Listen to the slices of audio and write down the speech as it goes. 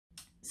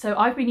So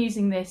I've been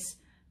using this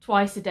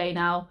twice a day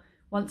now,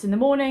 once in the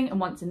morning and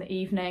once in the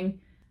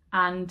evening,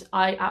 and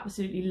I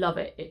absolutely love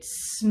it. It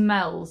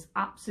smells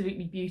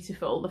absolutely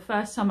beautiful. The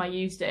first time I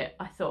used it,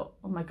 I thought,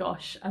 oh my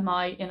gosh, am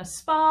I in a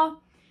spa?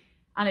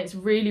 And it's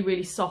really,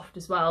 really soft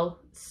as well.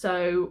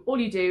 So all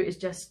you do is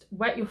just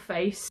wet your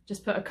face,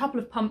 just put a couple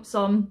of pumps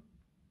on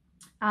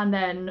and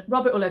then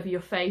rub it all over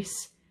your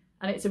face.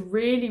 And it's a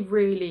really,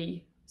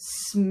 really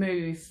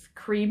smooth,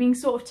 creaming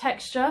sort of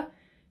texture.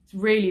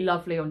 It's really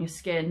lovely on your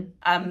skin.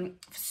 For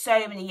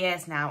so many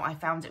years now, I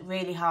found it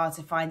really hard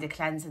to find a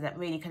cleanser that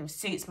really kind of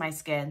suits my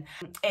skin.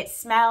 It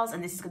smells,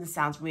 and this is going to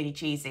sound really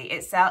cheesy,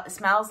 it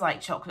smells like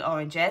chocolate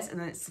oranges, and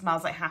then it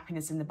smells like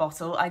happiness in the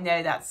bottle. I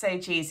know that's so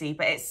cheesy,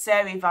 but it's so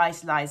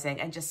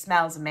revitalising and just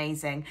smells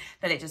amazing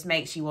that it just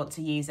makes you want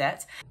to use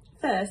it.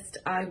 First,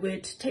 I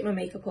would take my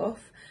makeup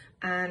off,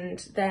 and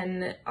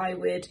then I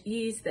would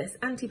use this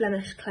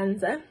anti-blemish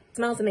cleanser.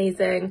 Smells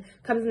amazing,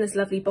 comes in this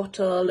lovely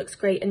bottle, looks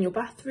great in your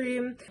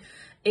bathroom.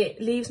 It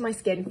leaves my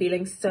skin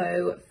feeling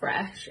so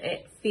fresh.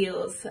 It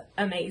feels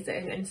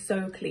amazing and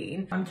so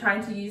clean. I'm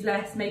trying to use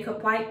less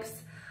makeup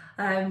wipes,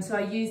 so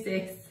I use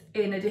this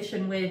in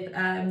addition with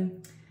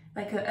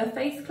like a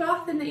face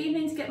cloth in the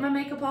evening to get my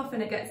makeup off,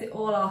 and it gets it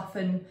all off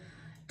and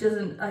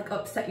doesn't like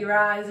upset your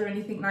eyes or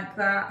anything like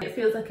that. It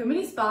feels like a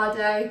mini spa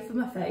day for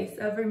my face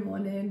every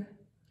morning.